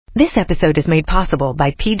This episode is made possible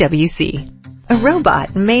by PwC. A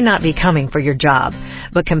robot may not be coming for your job,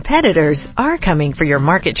 but competitors are coming for your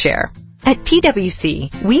market share. At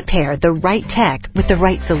PwC, we pair the right tech with the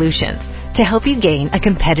right solutions to help you gain a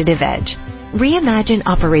competitive edge. Reimagine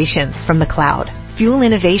operations from the cloud, fuel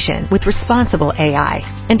innovation with responsible AI,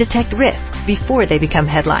 and detect risks before they become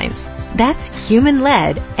headlines. That's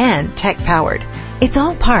human-led and tech-powered. It's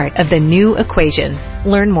all part of the new equation.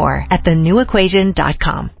 Learn more at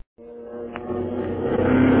thenewequation.com.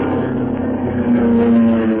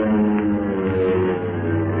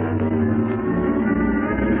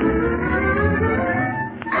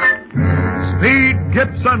 Speed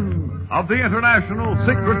Gibson of the International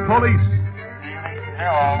Secret Police.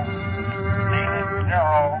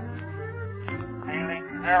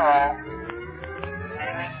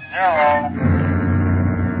 Zero.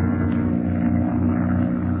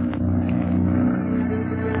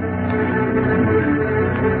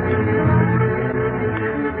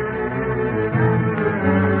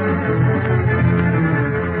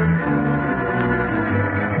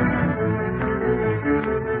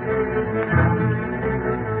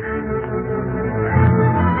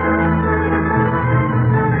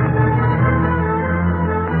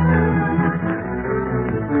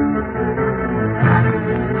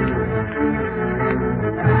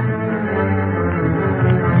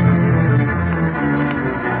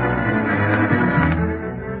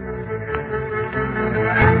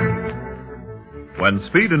 When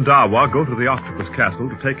Speed and Dawa go to the octopus castle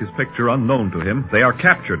to take his picture unknown to him, they are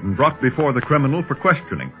captured and brought before the criminal for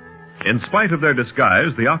questioning. In spite of their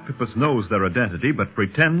disguise, the octopus knows their identity but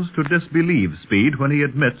pretends to disbelieve Speed when he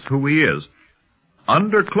admits who he is.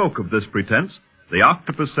 Under cloak of this pretense, the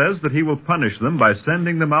octopus says that he will punish them by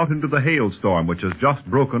sending them out into the hailstorm which has just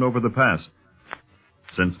broken over the pass.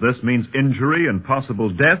 Since this means injury and possible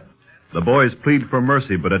death, the boys plead for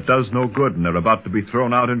mercy, but it does no good, and they're about to be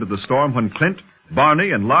thrown out into the storm when Clint,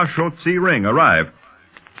 Barney, and La Chaux-Ring arrive.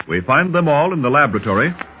 We find them all in the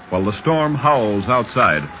laboratory while the storm howls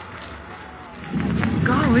outside.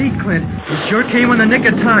 Golly, Clint, you sure came in the nick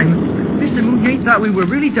of time. Mr. Mounier thought we were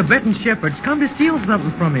really Tibetan shepherds come to steal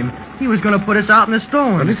something from him. He was going to put us out in the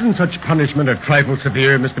storm. Well, isn't such punishment a trifle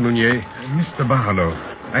severe, Mr. Mounier? Mr. Barlow,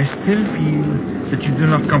 I still feel that you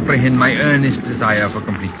do not comprehend my earnest desire for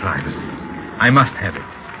complete privacy. I must have it,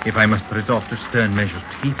 if I must resort to stern measures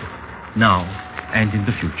to keep it, now and in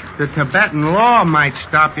the future. The Tibetan law might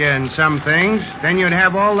stop you in some things. Then you'd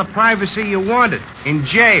have all the privacy you wanted. In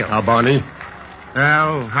jail. Now, Barney?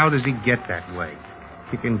 Well, how does he get that way?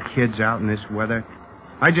 Kicking kids out in this weather?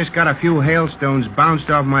 I just got a few hailstones bounced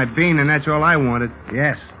off my bean, and that's all I wanted.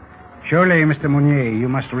 Yes. Surely, Mr. Mounier, you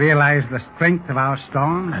must realize the strength of our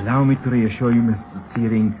storm. Allow me to reassure you, Mr.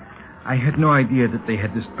 Searing, I had no idea that they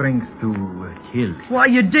had the strength to kill. Why,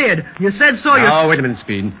 you did. You said so. Oh, wait a minute,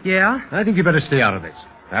 Speed. Yeah? I think you better stay out of this.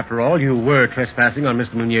 After all, you were trespassing on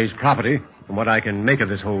Mr. Mounier's property, from what I can make of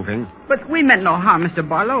this whole thing. But we meant no harm, Mr.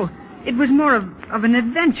 Barlow. It was more of an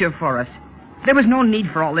adventure for us. There was no need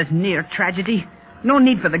for all this near tragedy. No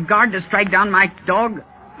need for the guard to strike down my dog,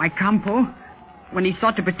 my Campo, when he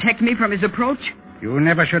sought to protect me from his approach. You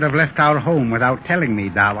never should have left our home without telling me,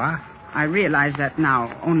 Dawa. I realize that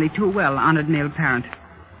now, only too well, honored male parent.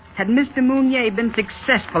 Had Mr. Mounier been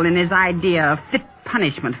successful in his idea of fit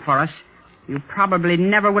punishment for us, you probably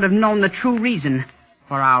never would have known the true reason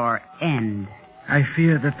for our end. I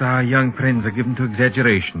fear that our young friends are given to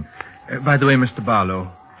exaggeration. By the way, Mr.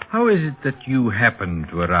 Barlow, how is it that you happened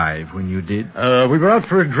to arrive when you did? We were out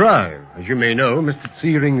for a drive. As you may know, Mr.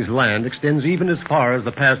 Searing's land extends even as far as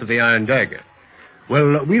the Pass of the Iron Dagger.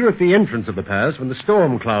 Well, we were at the entrance of the pass when the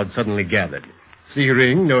storm cloud suddenly gathered.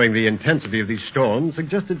 Searing, knowing the intensity of these storms,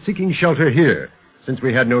 suggested seeking shelter here, since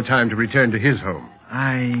we had no time to return to his home.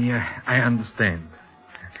 I understand.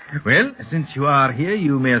 Well, since you are here,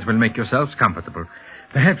 you may as well make yourselves comfortable.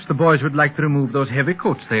 Perhaps the boys would like to remove those heavy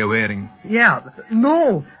coats they are wearing. Yeah,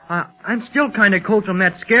 no. I'm still kind of cold from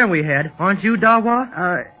that scare we had. Aren't you,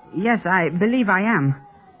 Dawa? Yes, I believe I am.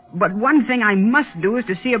 But one thing I must do is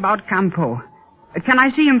to see about Campo. Can I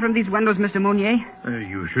see him from these windows, Mr. Mounier?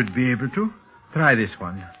 You should be able to. Try this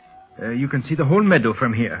one. You can see the whole meadow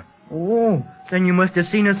from here. Oh, then you must have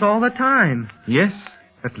seen us all the time. Yes,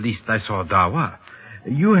 at least I saw Dawa.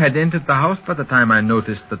 You had entered the house by the time I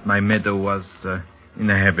noticed that my meadow was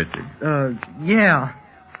inhabited. Yeah.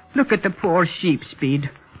 Look at the poor sheep, Speed,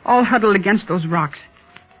 all huddled against those rocks.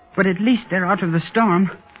 But at least they're out of the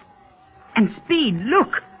storm. And Speed, look!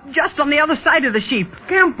 Just on the other side of the sheep.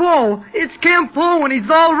 Campo! It's Campo and he's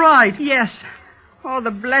all right. Yes. Oh,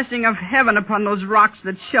 the blessing of heaven upon those rocks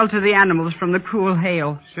that shelter the animals from the cruel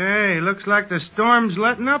hail. Say, looks like the storm's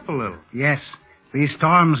letting up a little. Yes, these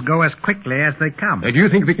storms go as quickly as they come. Do you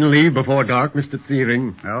think we can leave before dark, Mr.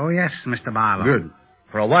 Searing? Oh, yes, Mr. Barlow. Good.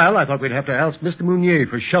 For a while, I thought we'd have to ask Mr. Mounier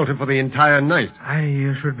for shelter for the entire night.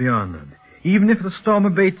 I should be honored. Even if the storm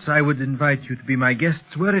abates, I would invite you to be my guests,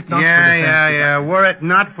 were it not for the fact that Were it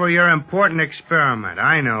not for your important experiment,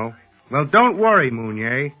 I know. Well, don't worry,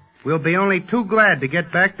 Mounier. We'll be only too glad to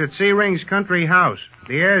get back to Searing's country house.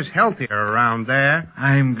 The air's healthier around there.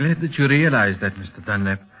 I'm glad that you realize that, Mr.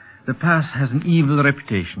 Dunlap. The pass has an evil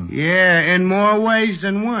reputation. Yeah, in more ways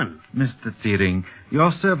than one. Mr. Searing,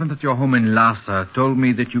 your servant at your home in Lhasa told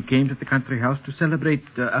me that you came to the country house to celebrate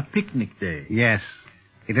a picnic day. Yes.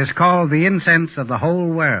 It is called the incense of the whole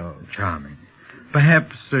world. Charming.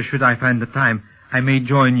 Perhaps, should I find the time, I may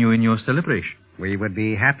join you in your celebration. We would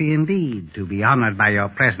be happy indeed to be honored by your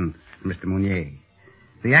presence, Mr. Mounier.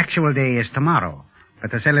 The actual day is tomorrow,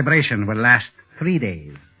 but the celebration will last 3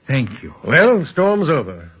 days. Thank you. Well, the storm's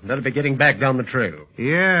over. Better be getting back down the trail.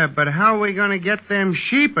 Yeah, but how are we going to get them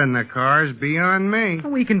sheep in the cars beyond me?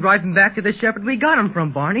 We can drive them back to the shepherd we got him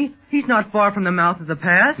from, Barney. He's not far from the mouth of the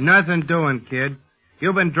pass. Nothing doing, kid.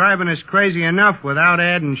 You've been driving us crazy enough without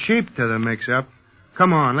adding sheep to the mix-up.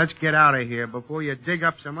 Come on, let's get out of here before you dig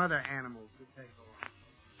up some other animals to take over.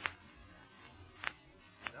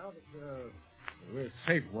 Now that we're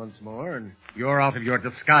safe once more and you're out of your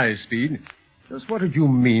disguise, Speed, just what did you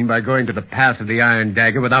mean by going to the pass of the Iron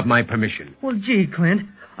Dagger without my permission? Well, gee, Clint,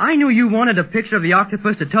 I knew you wanted a picture of the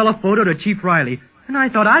octopus to telephoto to Chief Riley, and I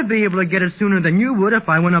thought I'd be able to get it sooner than you would if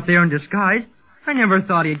I went up there in disguise. I never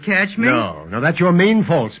thought he'd catch me. No, that's your main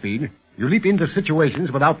fault, Speed. You leap into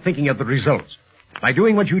situations without thinking of the results. By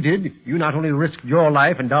doing what you did, you not only risked your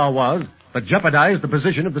life and Dawa's, but jeopardized the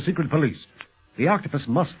position of the secret police. The octopus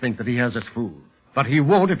must think that he has us fooled. But he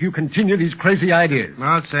won't if you continue these crazy ideas.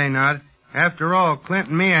 I'll say not. After all, Clint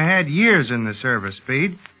and me have had years in the service,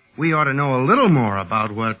 Speed. We ought to know a little more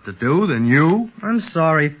about what to do than you. I'm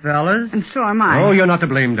sorry, fellas. And so am I. Oh, you're not to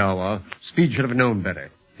blame, Dawa. Speed should have known better.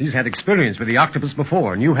 He's had experience with the octopus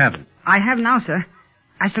before, and you haven't. I have now, sir.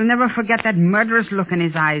 I shall never forget that murderous look in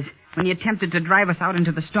his eyes when he attempted to drive us out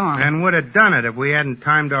into the storm. And would have done it if we hadn't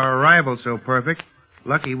timed our arrival so perfect.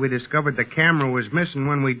 Lucky we discovered the camera was missing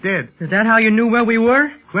when we did. Is that how you knew where we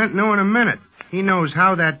were? Clint knew in a minute. He knows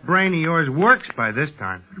how that brain of yours works by this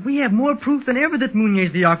time. We have more proof than ever that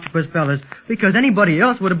Mounier's the octopus, fellas, because anybody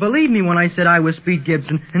else would have believed me when I said I was Speed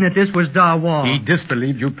Gibson and that this was Dawa. He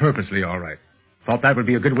disbelieved you purposely, all right. Thought that would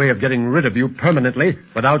be a good way of getting rid of you permanently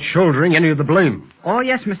without shouldering any of the blame. Oh,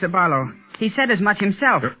 yes, Mr. Barlow. He said as much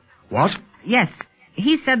himself. What? Yes.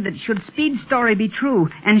 He said that should Speed's story be true,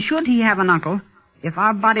 and should he have an uncle, if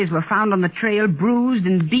our bodies were found on the trail bruised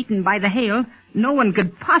and beaten by the hail, no one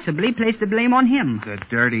could possibly place the blame on him. The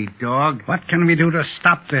dirty dog. What can we do to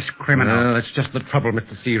stop this criminal? Well, that's just the trouble,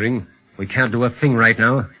 Mr. Searing. We can't do a thing right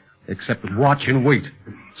now, except watch and wait.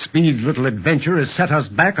 Speed's little adventure has set us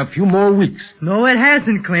back a few more weeks. No, it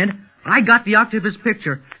hasn't, Clint. I got the octopus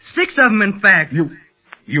picture. 6 of them, in fact.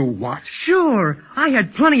 You what? Sure. I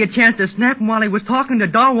had plenty of chance to snap him while he was talking to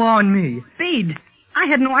Dawa and me. Speed, I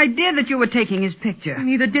had no idea that you were taking his picture.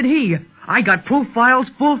 Neither did he. I got profiles,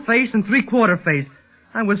 full face, and 3/4 face.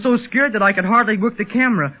 I was so scared that I could hardly work the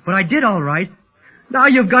camera, but I did all right. Now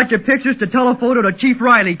you've got your pictures to telephoto to Chief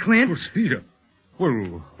Riley, Clint. Oh, Speed,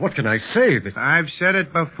 well, what can I say? I've said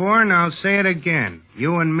it before, and I'll say it again.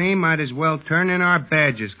 You and me might as well turn in our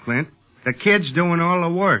badges, Clint. The kid's doing all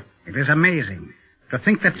the work. It is amazing to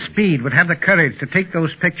think that Speed would have the courage to take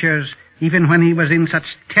those pictures even when he was in such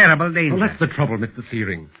terrible danger. Well, that's the trouble, Mr.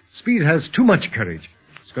 Searing. Speed has too much courage.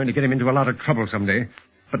 It's going to get him into a lot of trouble someday.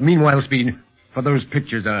 But meanwhile, Speed, for those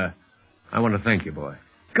pictures, I want to thank you, boy.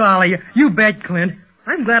 Golly, you bet, Clint.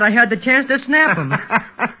 I'm glad I had the chance to snap him.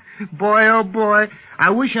 Boy, oh boy,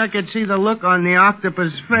 I wish I could see the look on the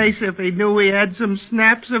octopus' face if he knew we had some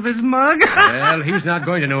snaps of his mug. Well, he's not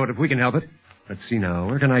going to know it if we can help it. Let's see now.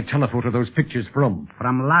 Where can I telephoto those pictures from?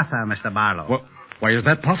 From Lhasa, Mr. Barlow. Well, why, is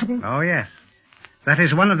that possible? Oh, yes. That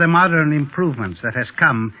is one of the modern improvements that has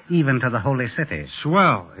come even to the Holy City.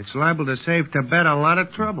 Swell. It's liable to save Tibet a lot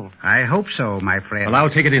of trouble. I hope so, my friend. Well,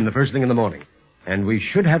 I'll take it in the first thing in the morning. And we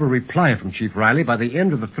should have a reply from Chief Riley by the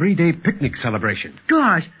end of the 3-day picnic celebration.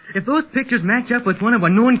 Gosh, if those pictures match up with one of a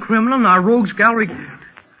known criminal in our rogues gallery,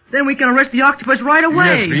 then we can arrest the octopus right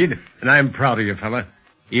away. Yes, Speed. And I'm proud of you, fella.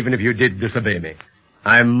 Even if you did disobey me.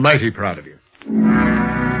 I'm mighty proud of you.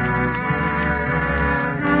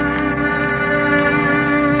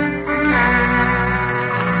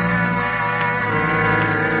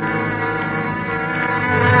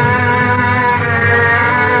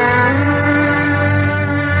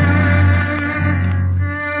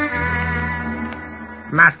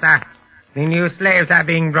 Master. The new slaves are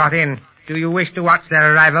being brought in. Do you wish to watch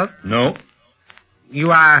their arrival? No.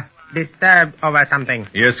 You are disturbed over something.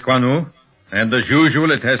 Yes, Quan Wu. And as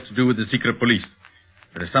usual, it has to do with the secret police.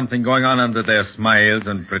 There is something going on under their smiles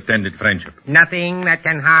and pretended friendship. Nothing that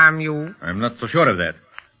can harm you. I'm not so sure of that.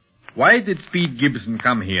 Why did Speed Gibson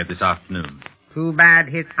come here this afternoon? Too bad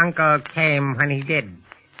his uncle came when he did.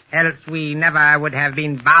 Else we never would have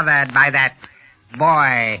been bothered by that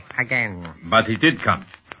boy again. But he did come.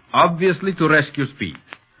 Obviously to rescue Speed.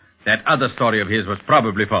 That other story of his was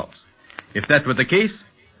probably false. If that were the case,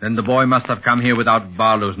 then the boy must have come here without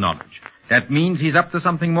Barlow's knowledge. That means he's up to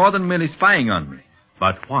something more than merely spying on me.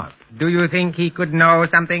 But what? Do you think he could know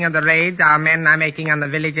something of the raids our men are making on the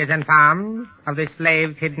villages and farms? Of the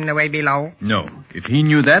slaves hidden away below? No. If he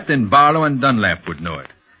knew that, then Barlow and Dunlap would know it.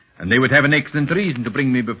 And they would have an excellent reason to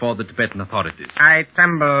bring me before the Tibetan authorities. I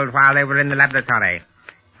trembled while they were in the laboratory.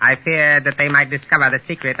 I feared that they might discover the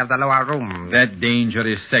secret of the lower room. That danger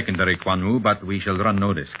is secondary, Quan Wu, but we shall run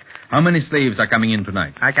no risk. How many slaves are coming in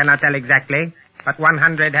tonight? I cannot tell exactly, but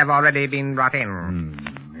 100 have already been brought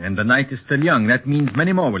in. And the night is still young. That means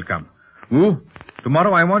many more will come. Wu,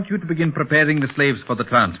 tomorrow I want you to begin preparing the slaves for the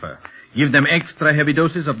transfer. Give them extra heavy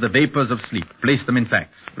doses of the vapors of sleep. Place them in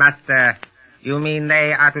sacks. Master, you mean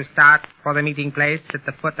they are to start for the meeting place at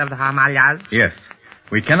the foot of the Himalayas? Yes.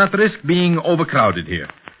 We cannot risk being overcrowded here.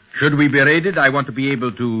 Should we be raided, I want to be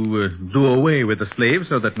able to do away with the slaves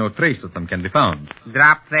so that no trace of them can be found.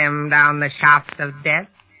 Drop them down the shaft of death?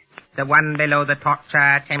 The one below the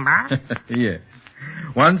torture chamber? Yes.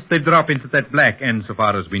 Once they drop into that black and, so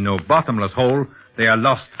far as we know, bottomless hole, they are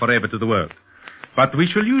lost forever to the world. But we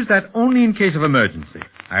shall use that only in case of emergency.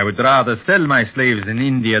 I would rather sell my slaves in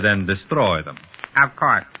India than destroy them. Of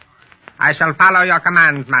course. I shall follow your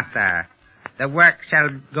commands, Master. The work shall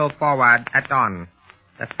go forward at dawn.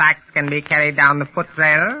 The sacks can be carried down the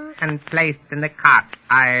footrail and placed in the cart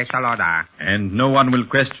I shall order. And no one will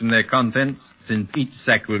question their contents, since each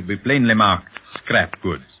sack will be plainly marked scrap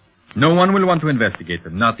goods. No one will want to investigate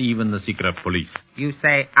them, not even the secret police. You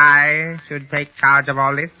say I should take charge of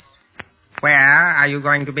all this? Where are you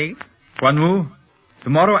going to be? Quan Wu,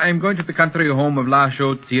 tomorrow I am going to the country home of La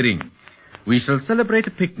Chaux Tsiring. We shall celebrate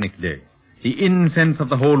a picnic day, the incense of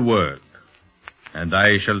the whole world. And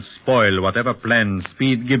I shall spoil whatever plans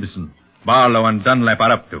Speed Gibson, Barlow, and Dunlap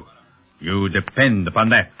are up to. You depend upon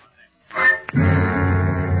that.